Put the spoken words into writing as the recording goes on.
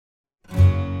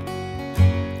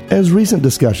As recent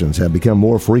discussions have become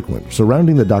more frequent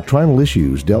surrounding the doctrinal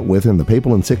issues dealt with in the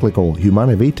papal encyclical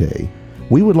Humanae Vitae,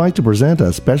 we would like to present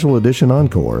a special edition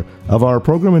encore of our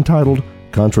program entitled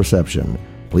Contraception.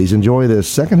 Please enjoy this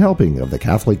second helping of the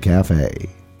Catholic Cafe.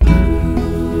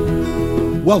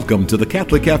 Welcome to the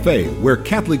Catholic Cafe, where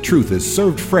Catholic truth is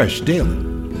served fresh daily.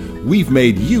 We've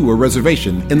made you a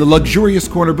reservation in the luxurious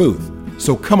corner booth,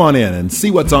 so come on in and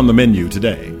see what's on the menu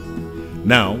today.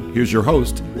 Now, here's your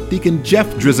host, Deacon Jeff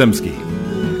Drzymski.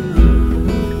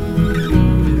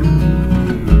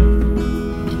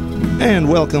 And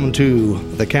welcome to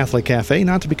the Catholic Cafe,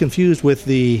 not to be confused with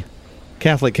the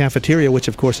Catholic Cafeteria, which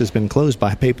of course has been closed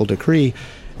by papal decree.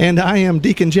 And I am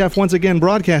Deacon Jeff, once again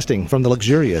broadcasting from the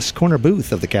luxurious corner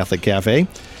booth of the Catholic Cafe.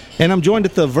 And I'm joined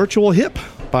at the virtual hip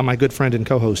by my good friend and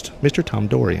co-host, Mr. Tom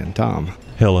Dorian. Tom.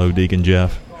 Hello, Deacon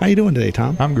Jeff. How you doing today,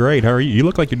 Tom? I'm great. How are you? You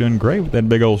look like you're doing great with that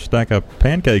big old stack of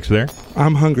pancakes there.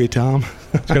 I'm hungry, Tom.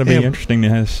 It's going to be interesting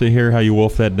to hear how you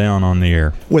wolf that down on the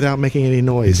air. Without making any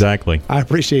noise. Exactly. I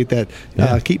appreciate that.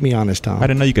 Yeah. Keep me honest, Tom. I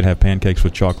didn't know you could have pancakes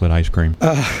with chocolate ice cream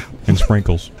and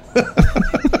sprinkles.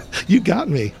 You got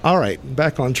me. All right,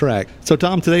 back on track. So,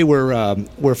 Tom, today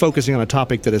we're focusing on a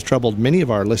topic that has troubled many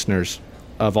of our listeners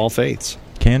of all faiths.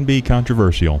 Can be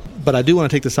controversial. But I do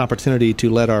want to take this opportunity to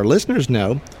let our listeners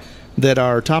know that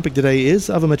our topic today is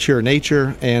of a mature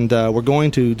nature, and we're going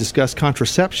to discuss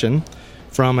contraception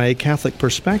from a Catholic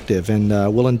perspective, and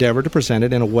we'll endeavor to present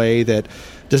it in a way that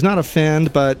does not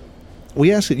offend, but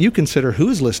we ask that you consider who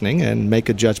is listening and make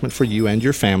a judgment for you and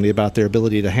your family about their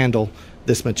ability to handle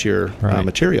this mature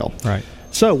material. Right.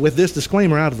 So with this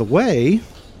disclaimer out of the way,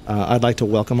 I'd like to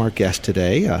welcome our guest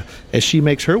today. As she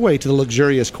makes her way to the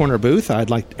luxurious corner booth, I'd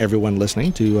like everyone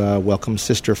listening to welcome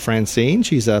Sister Francine.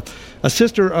 She's a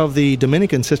sister of the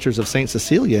Dominican Sisters of St.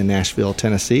 Cecilia in Nashville,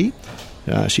 Tennessee.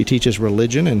 She teaches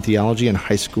religion and theology in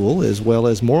high school, as well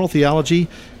as moral theology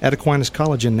at Aquinas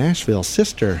College in Nashville.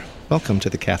 Sister, welcome to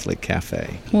the Catholic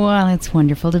Cafe. Well, it's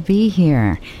wonderful to be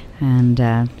here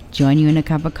and join you in a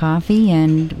cup of coffee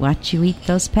and watch you eat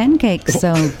those pancakes.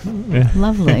 So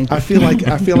lovely. I feel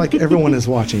like everyone is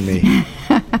watching me.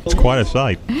 It's quite a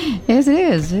sight. Yes, it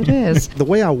is. It is. The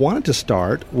way I wanted to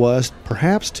start was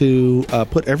perhaps to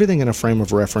put everything in a frame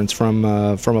of reference from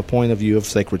a point of view of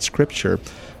sacred Scripture.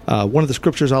 One of the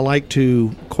scriptures I like to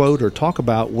quote or talk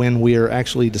about when we are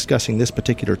actually discussing this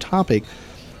particular topic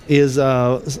is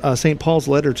St. Paul's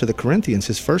letter to the Corinthians,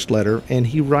 his first letter, and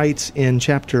he writes in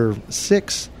chapter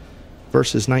 6,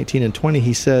 verses 19 and 20,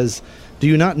 he says, "Do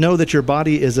you not know that your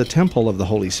body is a temple of the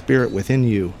Holy Spirit within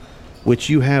you, which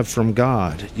you have from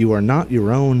God? You are not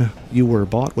your own, you were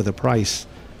bought with a price,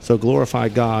 so glorify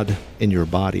God in your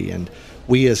body." And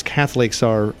we as Catholics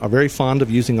are very fond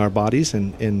of using our bodies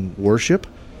in worship.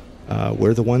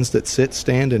 We're the ones that sit,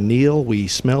 stand, and kneel. We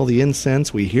smell the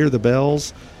incense. We hear the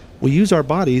bells. We use our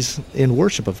bodies in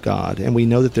worship of God, and we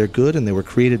know that they're good and they were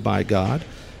created by God.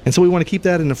 And so we want to keep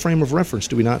that in a frame of reference,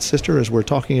 do we not, Sister, as we're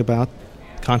talking about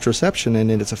contraception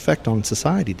and its effect on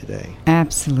society today?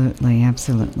 Absolutely,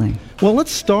 absolutely. Well,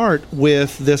 let's start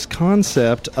with this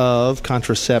concept of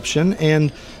contraception.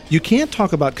 And you can't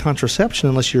talk about contraception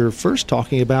unless you're first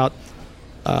talking about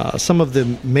some of the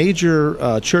major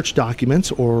church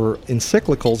documents, or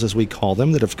encyclicals as we call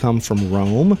them, that have come from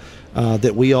Rome,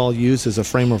 that we all use as a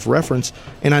frame of reference.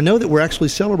 And I know that we're actually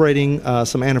celebrating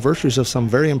some anniversaries of some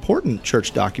very important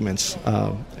church documents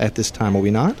at this time, are we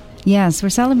not? Yes, we're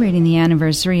celebrating the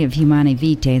anniversary of Humanae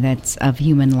Vitae, that's of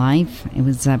human life. It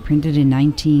was printed in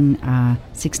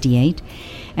 1968.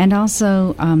 And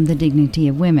also the Dignity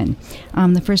of Women.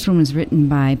 The first one was written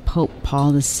by Pope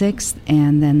Paul VI,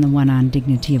 and then the one on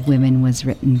Dignity of Women was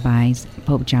written by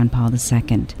Pope John Paul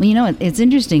II. Well, you know, it's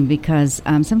interesting because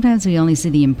sometimes we only see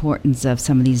the importance of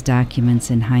some of these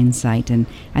documents in hindsight, and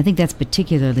I think that's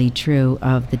particularly true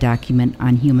of the document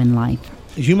on human life.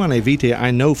 Humanae Vitae,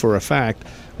 I know for a fact,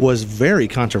 was very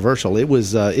controversial. It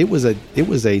was a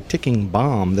ticking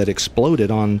bomb that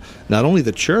exploded on not only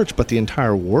the church but the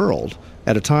entire world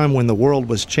at a time when the world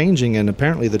was changing, and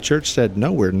apparently the church said,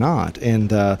 no, we're not. And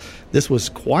this was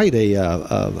quite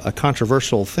a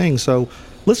controversial thing. So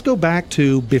let's go back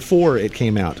to before it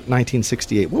came out,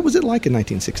 1968. What was it like in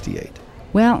 1968?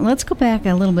 Well, let's go back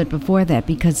a little bit before that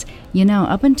because, you know,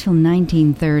 up until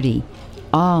 1930,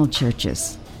 all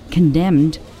churches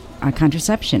condemned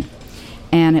contraception.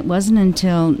 And it wasn't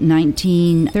until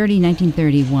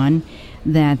 1931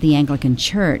 that the Anglican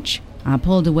Church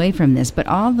pulled away from this. But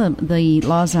all the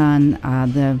laws on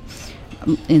around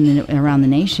the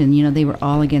nation, you know, they were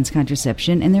all against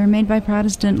contraception, and they were made by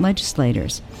Protestant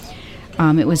legislators.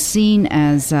 It was seen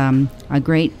as a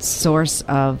great source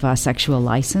of sexual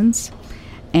license,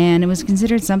 and it was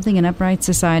considered something an upright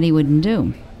society wouldn't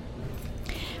do.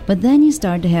 But then you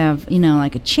start to have,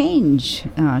 like a change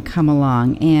come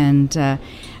along, and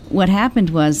what happened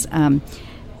was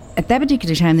at that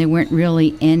particular time there weren't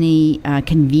really any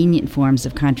convenient forms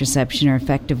of contraception or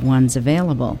effective ones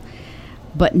available.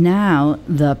 But now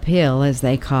the pill, as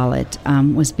they call it,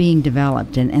 was being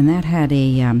developed, and that had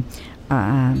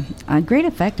a great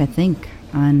effect, I think,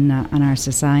 on our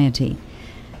society.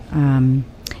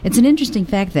 It's an interesting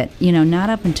fact that, not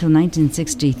up until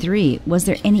 1963 was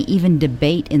there any even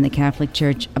debate in the Catholic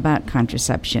Church about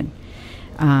contraception.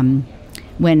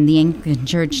 When the Anglican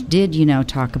Church did,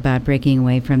 talk about breaking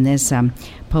away from this,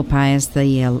 Pope Pius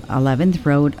XI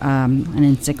wrote an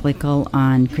encyclical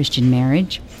on Christian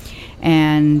marriage,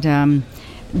 and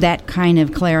that kind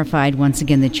of clarified once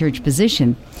again the church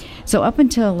position. So up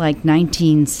until like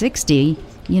 1960,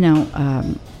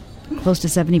 close to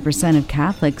 70% of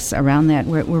Catholics around that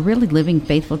were really living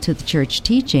faithful to the church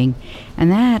teaching,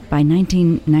 and that by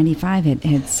 1995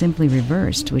 had simply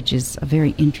reversed, which is a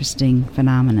very interesting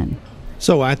phenomenon.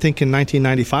 So I think in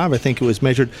 1995, I think it was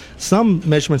measured. Some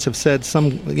measurements have said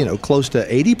close to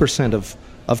 80%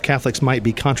 of Catholics might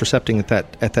be contracepting at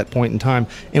that point in time,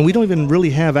 and we don't even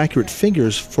really have accurate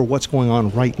figures for what's going on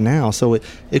right now. So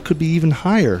it could be even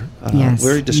higher. Yes.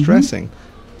 Very distressing. Mm-hmm.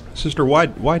 Sister,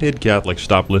 why did Catholics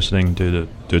stop listening to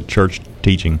the church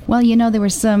teaching? Well, there were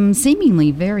some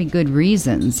seemingly very good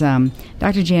reasons.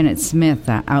 Dr. Janet Smith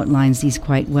outlines these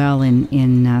quite well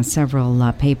in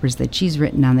several papers that she's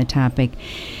written on the topic.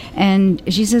 And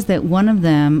she says that one of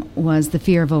them was the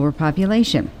fear of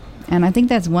overpopulation. And I think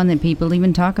that's one that people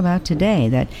even talk about today,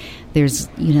 that there's,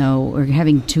 we're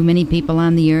having too many people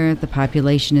on the earth, the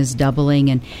population is doubling.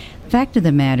 And the fact of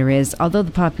the matter is, although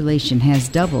the population has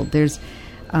doubled, there's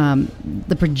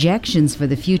the projections for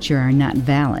the future are not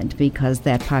valid, because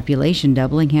that population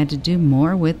doubling had to do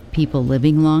more with people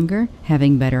living longer,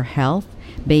 having better health,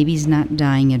 babies not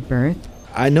dying at birth.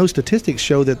 I know statistics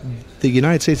show that the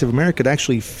United States of America could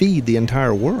actually feed the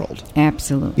entire world.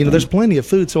 Absolutely. There's plenty of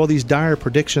food, so all these dire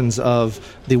predictions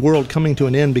of the world coming to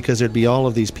an end because there'd be all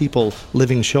of these people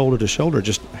living shoulder to shoulder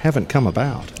just haven't come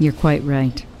about. You're quite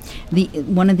right.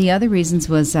 One of the other reasons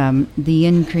was the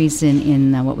increase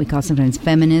in what we call sometimes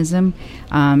feminism.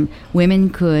 Women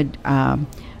could,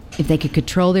 if they could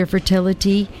control their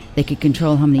fertility, they could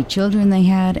control how many children they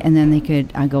had, and then they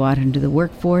could go out into the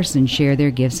workforce and share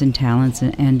their gifts and talents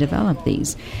and develop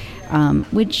these,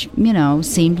 which,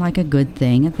 seemed like a good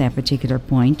thing at that particular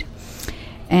point.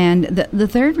 And the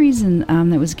third reason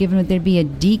that was given was there'd be a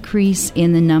decrease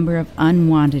in the number of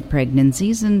unwanted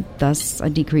pregnancies, and thus a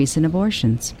decrease in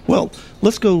abortions. Well,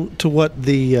 let's go to what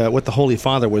the Holy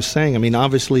Father was saying. I mean,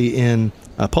 obviously, in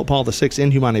Pope Paul VI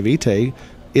in Humanae Vitae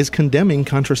is condemning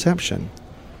contraception.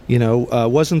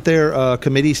 Wasn't there a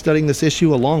committee studying this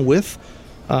issue along with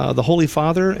the Holy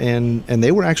Father, and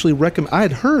they were actually I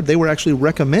had heard they were actually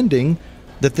recommending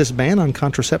that this ban on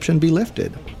contraception be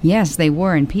lifted. Yes, they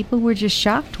were, and people were just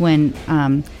shocked when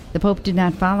the Pope did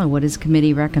not follow what his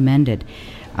committee recommended.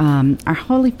 Our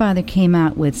Holy Father came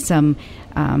out with some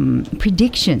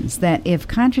predictions that if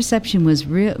contraception was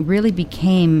really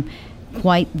became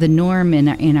quite the norm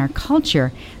in our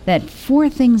culture, that 4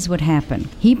 things would happen.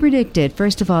 He predicted,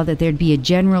 first of all, that there'd be a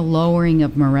general lowering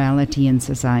of morality in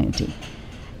society.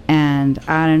 And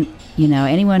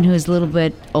anyone who is a little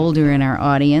bit older in our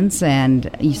audience, and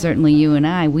certainly you and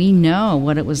I, we know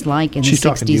what it was like in the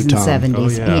 60s and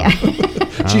 70s. Oh,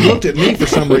 yeah. She looked at me for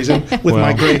some reason with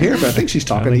my gray hair, but I think she's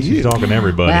talking to you. She's talking to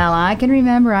everybody. Well, I can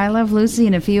remember I Love Lucy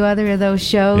and a few other of those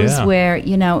shows where,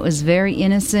 it was very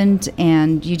innocent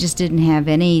and you just didn't have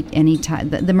any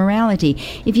the morality.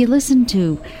 If you listen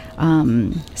to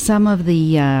some of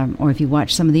the, or if you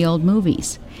watch some of the old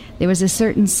movies, there was a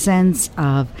certain sense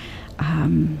of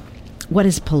what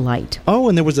is polite. Oh,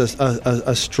 and there was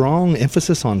a strong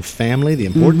emphasis on family, the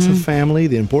importance of family,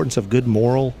 the importance of good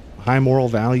high moral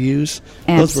values.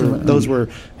 Absolutely. Those were,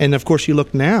 and of course you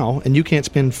look now, and you can't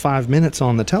spend 5 minutes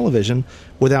on the television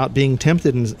without being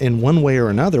tempted in one way or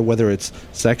another, whether it's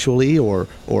sexually or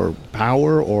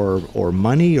power or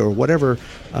money or whatever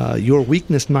your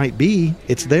weakness might be.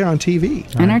 It's there on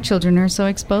TV. And our children are so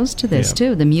exposed to this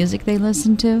too. The music they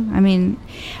listen to. I mean,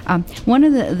 one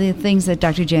of the things that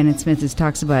Dr. Janet Smith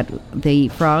talks about, the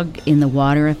frog in the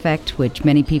water effect, which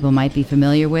many people might be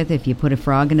familiar with. If you put a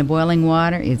frog into boiling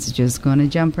water, it's just going to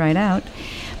jump right out.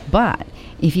 But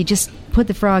if you just put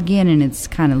the frog in and it's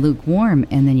kind of lukewarm,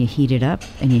 and then you heat it up,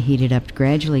 and you heat it up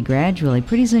gradually,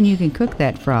 pretty soon you can cook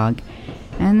that frog.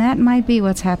 And that might be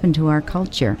what's happened to our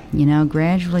culture.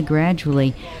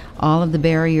 Gradually, all of the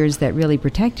barriers that really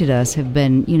protected us have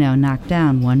been, knocked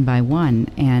down one by one,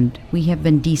 and we have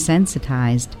been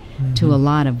desensitized to a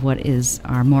lot of what is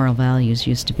our moral values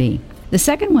used to be. The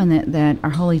second one that our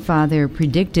Holy Father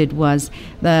predicted was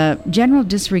the general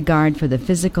disregard for the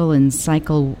physical and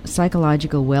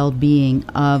psychological well-being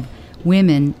of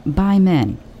women by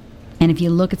men. And if you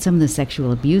look at some of the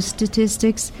sexual abuse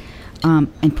statistics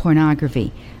and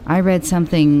pornography, I read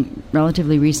something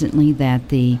relatively recently that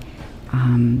the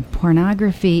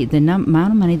pornography, the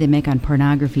amount of money they make on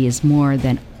pornography is more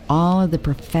than all of the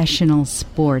professional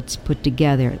sports put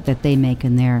together that they make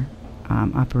in their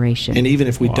operation. And even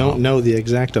if we don't know the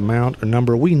exact amount or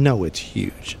number, we know it's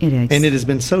huge. It is. And it has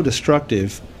been so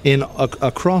destructive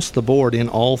across the board in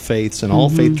all faiths and all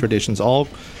faith traditions.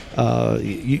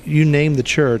 You name the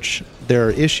church, there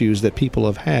are issues that people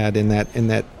have had in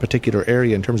that particular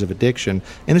area in terms of addiction,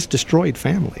 and it's destroyed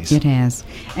families. It has.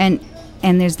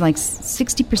 And there's like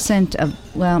 60% of,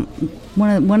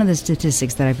 one of the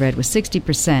statistics that I've read was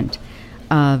 60%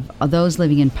 of those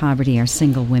living in poverty are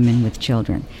single women with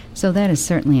children. So that is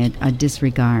certainly a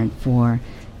disregard for,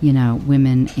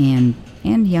 women and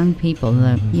young people,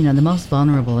 the most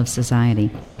vulnerable of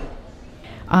society.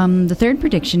 The third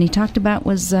prediction he talked about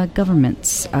was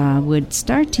governments would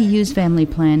start to use family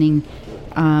planning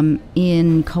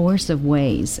in coercive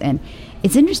ways. And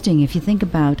it's interesting if you think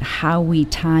about how we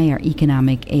tie our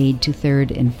economic aid to third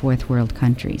and fourth world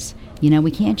countries.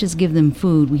 We can't just give them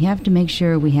food. We have to make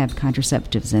sure we have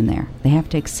contraceptives in there. They have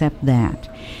to accept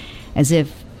that as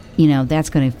if, that's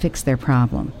going to fix their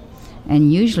problem.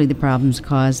 And usually the problem's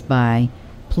caused by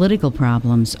political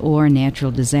problems or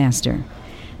natural disaster,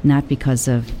 not because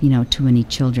of, too many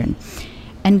children.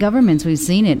 And governments, we've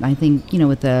seen it, I think,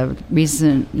 with the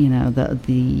recent,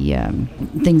 the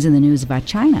things in the news about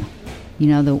China.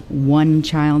 The one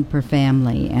child per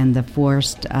family and the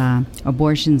forced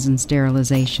abortions and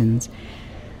sterilizations.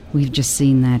 We've just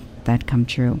seen that come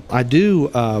true. I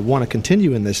do want to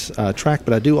continue in this track,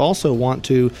 but I do also want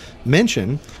to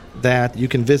mention that you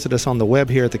can visit us on the web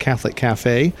here at the Catholic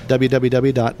Cafe.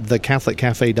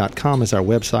 www.thecatholiccafe.com is our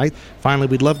website. Finally,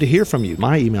 we'd love to hear from you.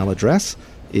 My email address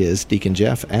is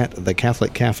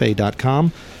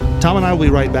deaconjeff@thecatholiccafe.com. Tom and I will be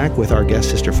right back with our guest,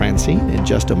 Sister Francine, in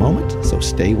just a moment, so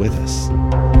stay with us.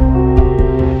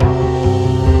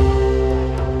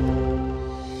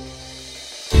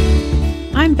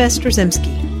 I'm Bess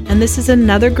Drzymski, and this is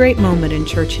another great moment in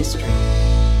church history.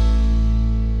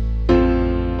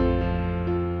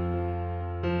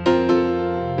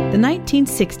 The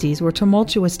 1960s were a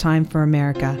tumultuous time for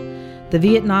America. The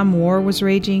Vietnam War was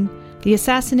raging. The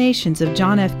assassinations of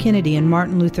John F. Kennedy and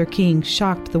Martin Luther King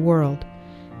shocked the world.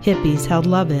 Hippies held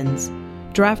love-ins.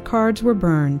 Draft cards were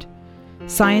burned.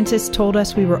 Scientists told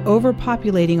us we were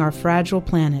overpopulating our fragile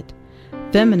planet.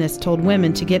 Feminists told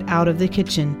women to get out of the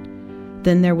kitchen.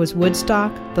 Then there was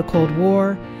Woodstock, the Cold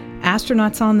War,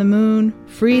 astronauts on the moon,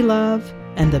 free love,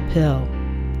 and the pill.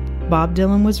 Bob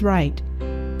Dylan was right.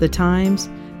 The times,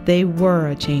 they were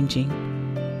a-changing.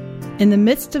 In the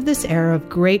midst of this era of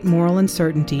great moral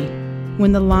uncertainty,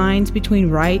 when the lines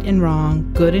between right and wrong,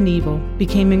 good and evil,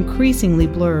 became increasingly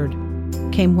blurred,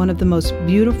 came one of the most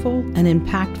beautiful and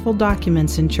impactful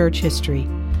documents in church history,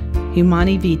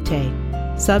 Humanae Vitae,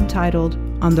 subtitled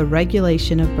On the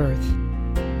Regulation of Birth.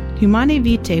 Humanae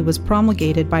Vitae was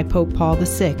promulgated by Pope Paul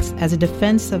VI as a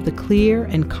defense of the clear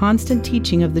and constant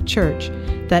teaching of the Church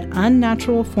that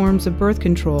unnatural forms of birth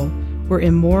control were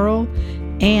immoral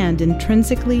and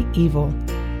intrinsically evil.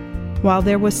 While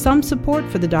there was some support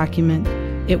for the document,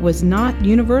 it was not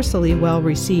universally well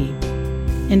received.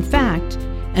 In fact,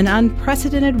 an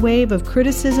unprecedented wave of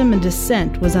criticism and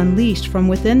dissent was unleashed from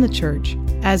within the Church,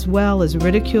 as well as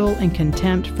ridicule and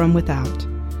contempt from without.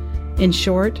 In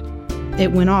short,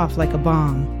 it went off like a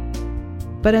bomb.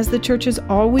 But as the Church has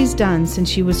always done since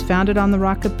she was founded on the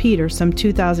Rock of Peter some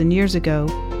 2,000 years ago,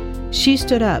 she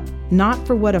stood up not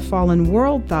for what a fallen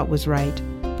world thought was right,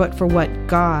 but for what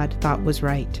God thought was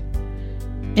right.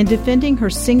 In defending her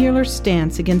singular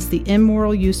stance against the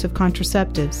immoral use of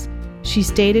contraceptives, she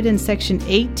stated in Section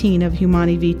 18 of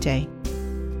Humanae Vitae,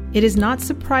 "It is not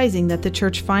surprising that the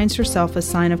Church finds herself a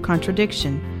sign of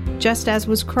contradiction, just as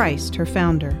was Christ, her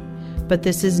founder. But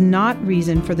this is not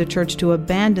reason for the Church to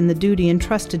abandon the duty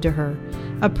entrusted to her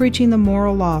of preaching the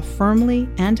moral law firmly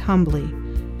and humbly,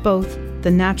 both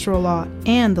the natural law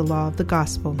and the law of the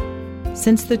gospel.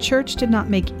 Since the Church did not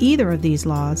make either of these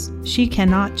laws, she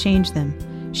cannot change them.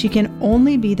 She can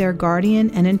only be their guardian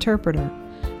and interpreter.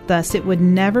 Thus, it would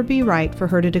never be right for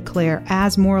her to declare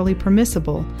as morally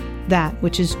permissible that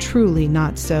which is truly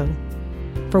not so.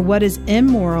 For what is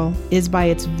immoral is by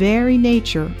its very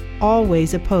nature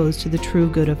always opposed to the true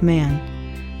good of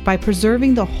man. By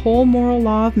preserving the whole moral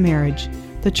law of marriage,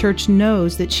 the Church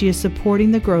knows that she is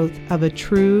supporting the growth of a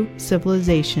true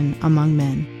civilization among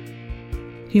men.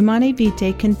 Humanae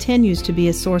Vitae continues to be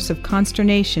a source of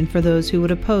consternation for those who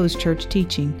would oppose Church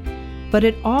teaching, but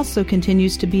it also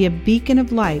continues to be a beacon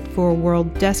of light for a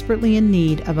world desperately in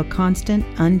need of a constant,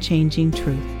 unchanging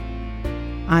truth.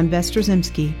 I'm Vester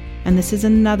Zimski, and this is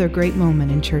another great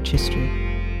moment in church history.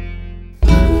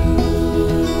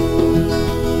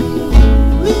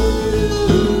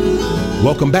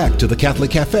 Welcome back to the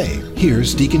Catholic Cafe.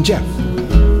 Here's Deacon Jeff.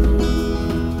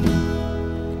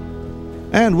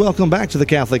 And welcome back to the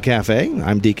Catholic Cafe.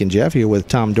 I'm Deacon Jeff here with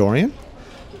Tom Dorian.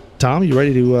 Tom, you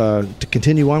ready to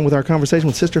continue on with our conversation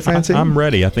with Sister Francine? I'm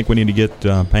ready. I think we need to get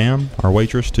Pam, our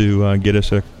waitress, to get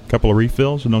us a couple of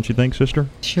refills, don't you think, Sister?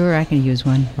 Sure, I can use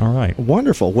one. All right.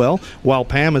 Wonderful. Well, while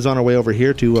Pam is on her way over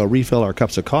here to refill our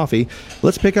cups of coffee,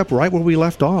 let's pick up right where we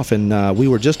left off. And we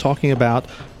were just talking about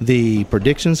the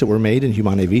predictions that were made in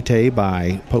Humanae Vitae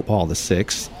by Pope Paul VI.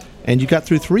 And you got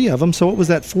through 3 of them, so what was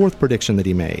that 4th prediction that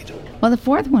he made? Well, the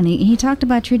 4th one, he talked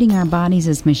about treating our bodies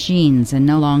as machines and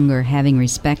no longer having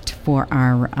respect for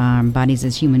our bodies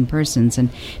as human persons. And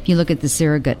if you look at the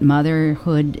surrogate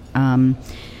motherhood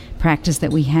practice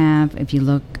that we have, if you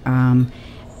look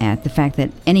at the fact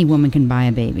that any woman can buy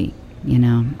a baby, you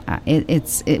know,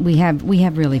 we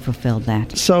have really fulfilled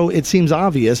that. So it seems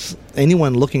obvious,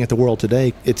 anyone looking at the world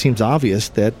today, it seems obvious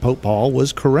that Pope Paul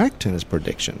was correct in his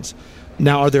predictions.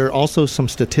 Now, are there also some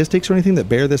statistics or anything that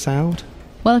bear this out?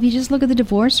 Well, if you just look at the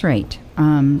divorce rate,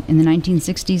 in the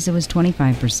 1960s it was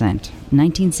 25%. In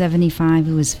 1975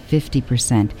 it was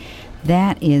 50%.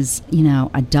 That is, you know,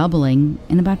 a doubling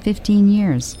in about 15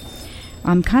 years.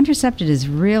 Contraception has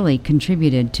really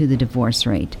contributed to the divorce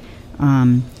rate.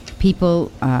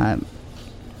 People are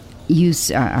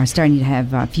starting to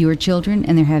have fewer children,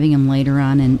 and they're having them later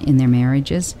on in their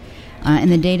marriages.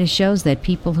 And the data shows that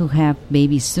people who have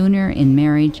babies sooner in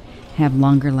marriage have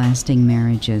longer-lasting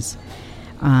marriages.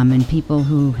 And people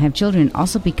who have children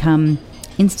also become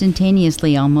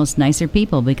instantaneously almost nicer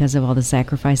people because of all the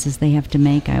sacrifices they have to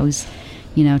make. I always,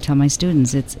 tell my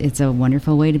students it's a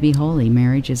wonderful way to be holy.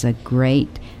 Marriage is a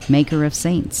great maker of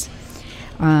saints.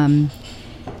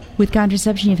 With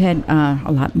contraception, you've had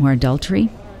a lot more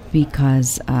adultery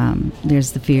because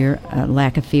there's the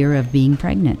lack of fear of being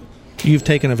pregnant. You've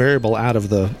taken a variable out of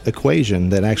the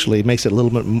equation that actually makes it a little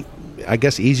bit, I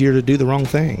guess, easier to do the wrong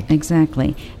thing.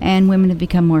 Exactly. And women have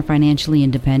become more financially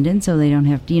independent, so they don't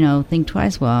have to, think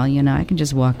twice. Well, I can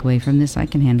just walk away from this. I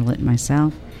can handle it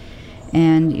myself.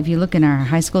 And if you look in our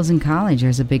high schools and college,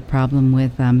 there's a big problem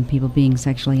with people being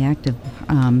sexually active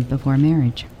before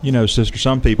marriage. Sister,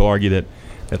 some people argue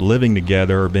that living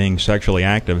together or being sexually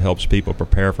active helps people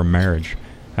prepare for marriage.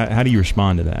 How do you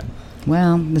respond to that?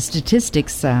 Well, the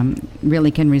statistics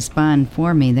really can respond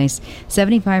for me.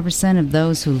 75% of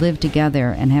those who live together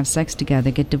and have sex together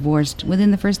get divorced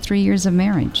within the first 3 years of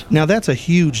marriage. Now, that's a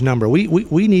huge number.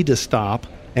 We need to stop,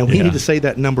 and we need to say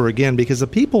that number again, because the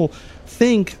people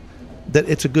think that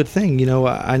it's a good thing.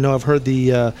 I know I've heard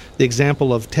the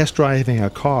example of test driving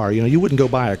a car. You wouldn't go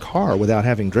buy a car without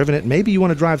having driven it. Maybe you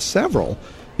want to drive several,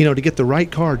 to get the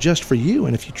right car just for you.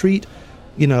 And if you treat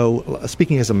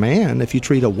speaking as a man, if you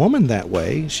treat a woman that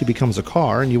way, she becomes a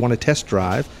car, and you want to test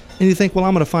drive, and you think, well,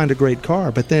 I'm going to find a great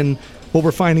car. But then what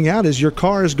we're finding out is your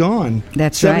car is gone.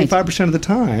 That's 75% of the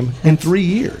time in 3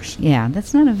 years. Yeah,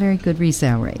 that's not a very good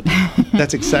resale rate.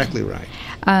 That's exactly right.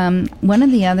 One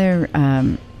of the other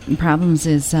problems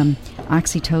is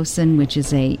oxytocin, which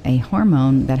is a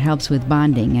hormone that helps with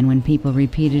bonding. And when people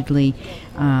repeatedly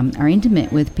are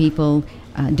intimate with people,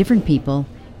 different people,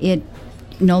 it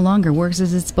no longer works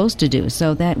as it's supposed to do,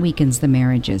 so that weakens the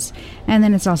marriages. And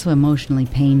then it's also emotionally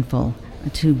painful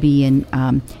to be in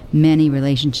many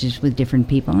relationships with different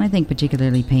people, and I think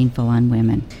particularly painful on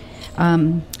women.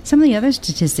 Some of the other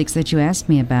statistics that you asked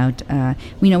me about,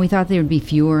 we thought there would be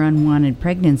fewer unwanted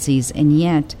pregnancies, and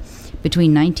yet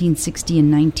between 1960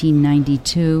 and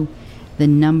 1992, the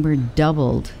number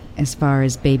doubled as far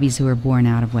as babies who were born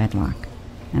out of wedlock,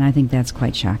 and I think that's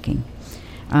quite shocking.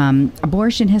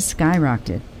 Abortion has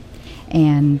skyrocketed,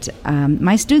 and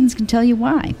my students can tell you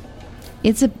why.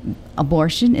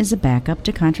 Abortion is a backup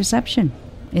to contraception.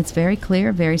 It's very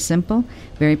clear, very simple,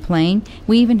 very plain.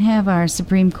 We even have our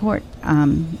Supreme Court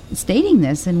stating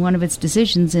this in one of its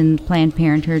decisions in Planned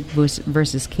Parenthood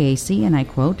versus KC, and I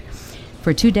quote,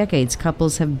 "For 2 decades,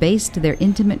 couples have based their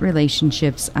intimate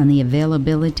relationships on the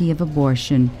availability of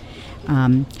abortion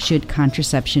should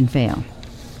contraception fail."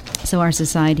 So our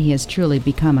society has truly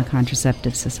become a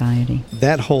contraceptive society.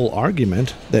 That whole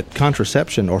argument that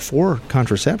contraception or for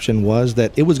contraception was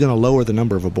that it was going to lower the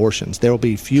number of abortions. There will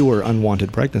be fewer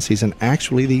unwanted pregnancies, and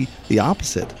actually the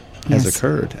opposite has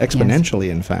occurred, exponentially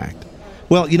in fact.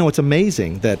 Well, it's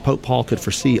amazing that Pope Paul could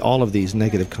foresee all of these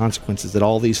negative consequences, that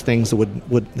all these things that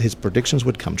would his predictions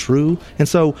would come true. And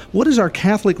so what is our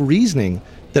Catholic reasoning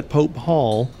that Pope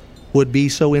Paul would be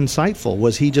so insightful?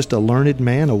 Was he just a learned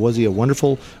man, or was he a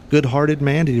wonderful, good-hearted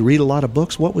man? Did he read a lot of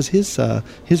books? What was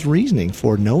his reasoning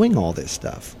for knowing all this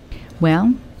stuff?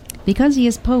 Well, because he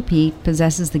is Pope, he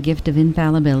possesses the gift of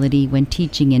infallibility when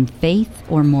teaching in faith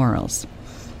or morals.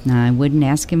 Now, I wouldn't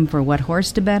ask him for what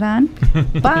horse to bet on,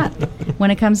 but when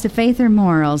it comes to faith or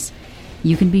morals,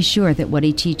 you can be sure that what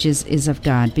he teaches is of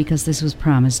God, because this was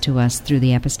promised to us through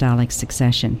the apostolic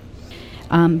succession.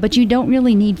 But you don't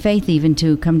really need faith even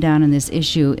to come down on this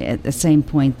issue at the same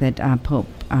point that Pope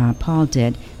Paul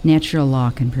did. Natural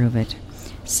law can prove it.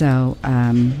 So,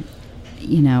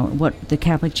 what the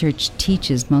Catholic Church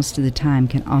teaches most of the time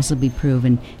can also be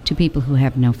proven to people who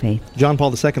have no faith. John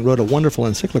Paul II wrote a wonderful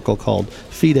encyclical called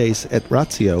Fides et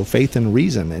Ratio, Faith and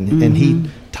Reason, and he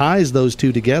ties those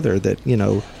two together, that,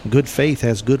 good faith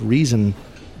has good reason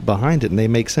behind it, and they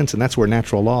make sense, and that's where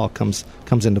natural law comes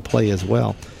into play as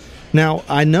well. Now,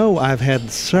 I know I've had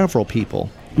several people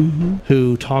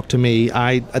who talk to me.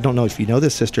 I don't know if you know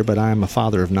this, sister, but I'm a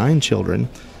father of 9 children.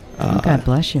 God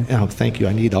bless you. Oh, thank you.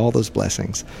 I need all those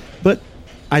blessings. But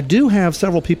I do have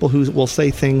several people who will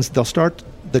say things. They'll start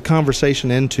the conversation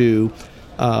into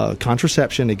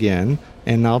contraception again,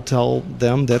 and I'll tell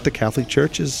them that the Catholic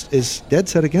Church is dead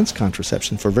set against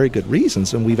contraception for very good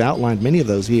reasons, and we've outlined many of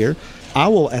those here. I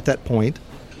will, at that point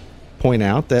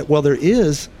out that, well, there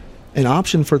is an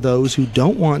option for those who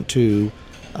don't want to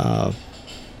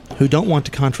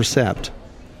contracept,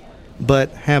 but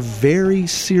have very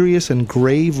serious and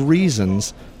grave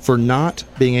reasons for not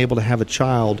being able to have a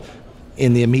child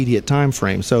in the immediate time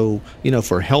frame. So,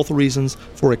 for health reasons,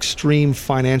 for extreme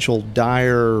financial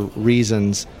dire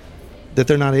reasons, that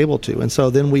they're not able to. And so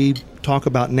then we talk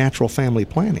about natural family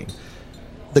planning.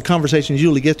 The conversation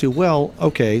usually gets to, well,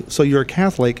 okay, so you're a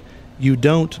Catholic, you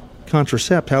don't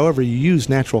contracept, however, you use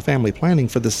natural family planning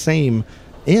for the same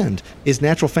end. Is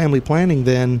natural family planning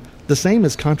then the same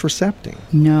as contracepting?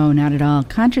 No, not at all.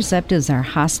 Contraceptives are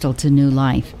hostile to new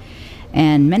life.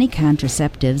 And many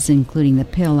contraceptives, including the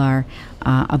pill, are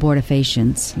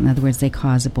abortifacients. In other words, they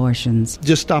cause abortions.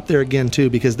 Just stop there again, too,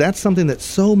 because that's something that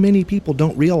so many people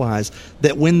don't realize,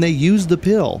 that when they use the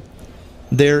pill,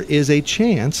 there is a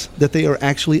chance that they are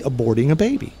actually aborting a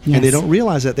baby. Yes. And they don't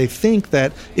realize that. They think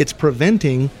that it's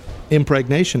preventing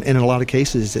impregnation, and in a lot of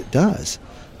cases it does.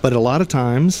 But a lot of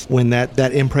times when that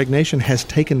impregnation has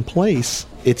taken place,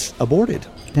 it's aborted.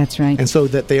 That's right. And so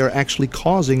that they are actually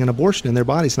causing an abortion in their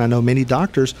bodies. And I know many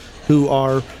doctors who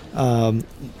are,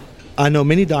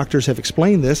 many doctors have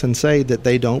explained this and say that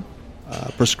they don't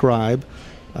prescribe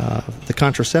the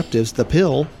contraceptives, the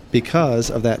pill, because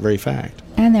of that very fact.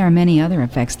 And there are many other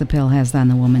effects the pill has on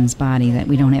the woman's body that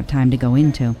we don't have time to go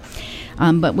into.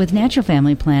 But with natural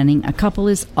family planning, a couple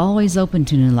is always open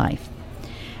to new life.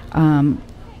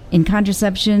 In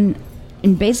contraception,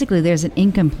 and basically there's an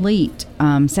incomplete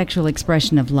sexual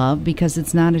expression of love, because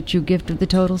it's not a true gift of the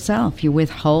total self. You're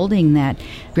withholding that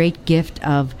great gift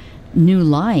of new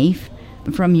life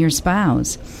from your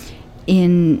spouse.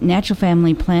 In natural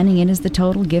family planning, it is the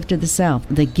total gift of the self,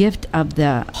 the gift of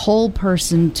the whole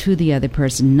person to the other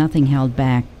person, nothing held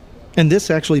back. And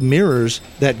this actually mirrors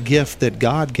that gift that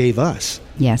God gave us.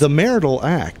 Yes. The marital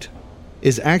act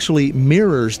actually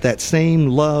mirrors that same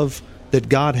love that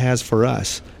God has for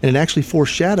us. And it actually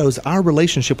foreshadows our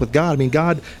relationship with God. I mean,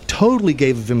 God totally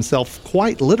gave of himself,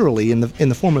 quite literally, in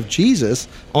the form of Jesus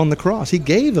on the cross. He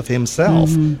gave of himself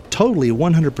totally,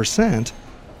 100%.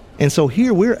 And so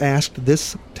here we're asked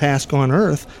this task on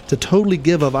earth to totally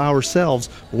give of ourselves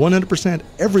 100%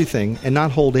 everything and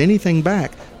not hold anything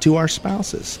back to our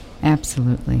spouses.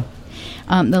 Absolutely.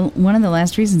 One of the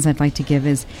last reasons I'd like to give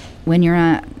is when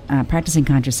you're practicing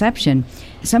contraception,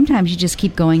 sometimes you just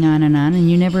keep going on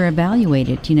and you never evaluate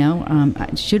it.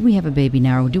 Should we have a baby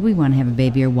now, or do we want to have a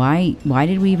baby, or why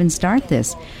did we even start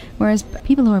this? Whereas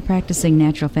people who are practicing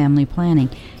natural family planning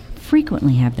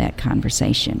frequently have that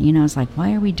conversation. It's like,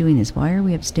 why are we doing this? Why are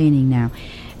we abstaining now?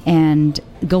 And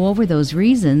go over those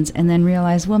reasons and then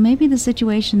realize, well, maybe the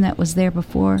situation that was there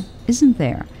before isn't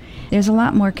there. There's a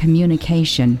lot more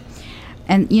communication.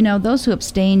 And, those who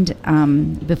abstained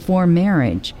before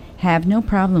marriage have no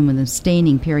problem with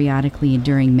abstaining periodically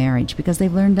during marriage, because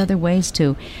they've learned other ways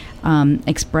to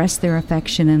express their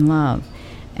affection and love.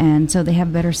 And so they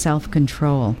have better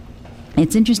self-control.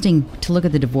 It's interesting to look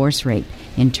at the divorce rate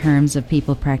in terms of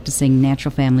people practicing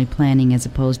natural family planning as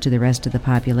opposed to the rest of the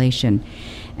population.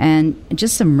 And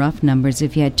just some rough numbers,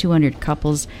 if you had 200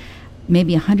 couples,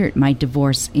 maybe 100 might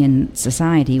divorce in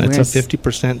society. That's a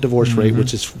 50% divorce rate,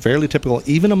 which is fairly typical,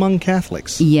 even among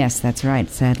Catholics. Yes, that's right,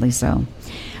 sadly so.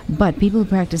 But people who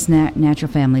practice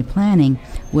natural family planning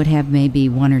would have maybe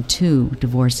 1 or 2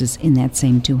 divorces in that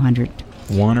same 200.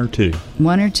 1 or 2?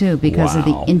 1 or 2, because of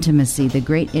the Wow. intimacy, the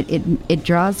great, it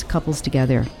draws couples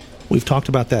together. We've talked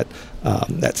about that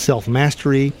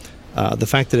self-mastery, the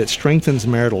fact that it strengthens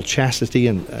marital chastity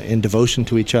and devotion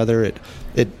to each other.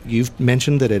 You've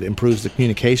mentioned that it improves the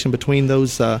communication between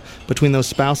those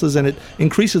spouses, and it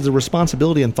increases the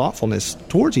responsibility and thoughtfulness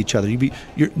towards each other.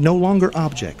 You're no longer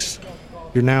objects.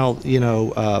 You're now,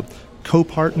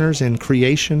 co-partners in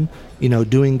creation,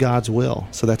 doing God's will.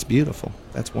 So that's beautiful.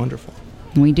 That's wonderful.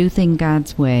 When we do things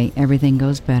God's way, everything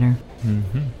goes better.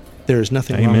 Mm-hmm. There is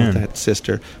nothing Amen. wrong with that,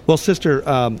 sister. Well, sister,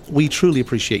 we truly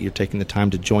appreciate you taking the time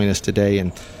to join us today.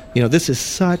 And, this is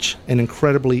such an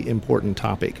incredibly important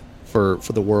topic for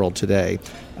the world today.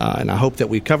 And I hope that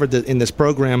we covered in this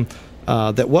program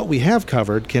that what we have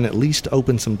covered can at least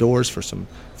open some doors for some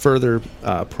further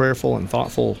prayerful and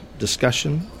thoughtful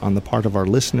discussion on the part of our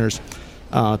listeners.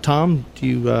 Tom, do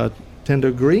you tend to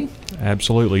agree?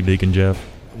 Absolutely, Deacon Jeff.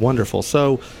 Wonderful.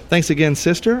 So thanks again,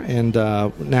 sister. And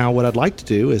now what I'd like to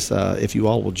do is if you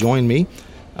all will join me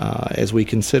as we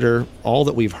consider all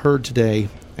that we've heard today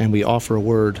and we offer a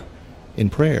word in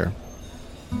prayer.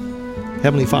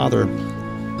 Heavenly Father,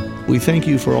 we thank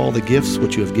you for all the gifts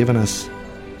which you have given us,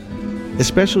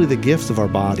 especially the gifts of our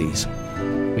bodies.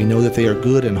 We know that they are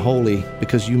good and holy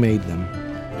because you made them.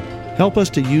 Help us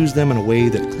to use them in a way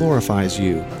that glorifies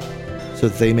you, so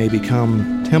that they may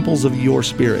become temples of your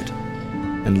Spirit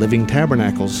and living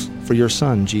tabernacles for your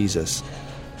Son, Jesus.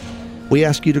 We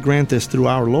ask you to grant this through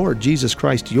our Lord Jesus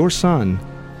Christ, your Son,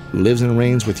 who lives and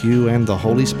reigns with you and the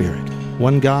Holy Spirit,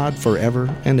 one God forever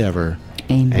and ever.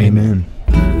 Amen. Amen.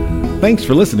 Thanks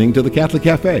for listening to the Catholic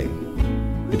Cafe.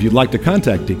 If you'd like to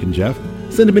contact Deacon Jeff,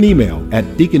 send him an email at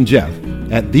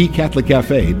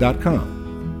deaconjeff@thecatholiccafe.com.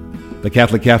 The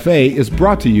Catholic Cafe is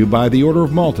brought to you by the Order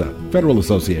of Malta, Federal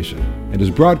Association, and is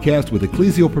broadcast with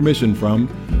ecclesial permission from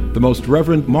the Most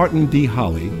Reverend Martin D.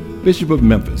 Holly, Bishop of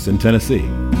Memphis in Tennessee.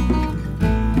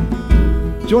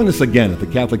 Join us again at the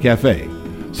Catholic Cafe,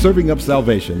 serving up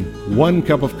salvation one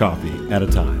cup of coffee at a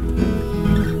time.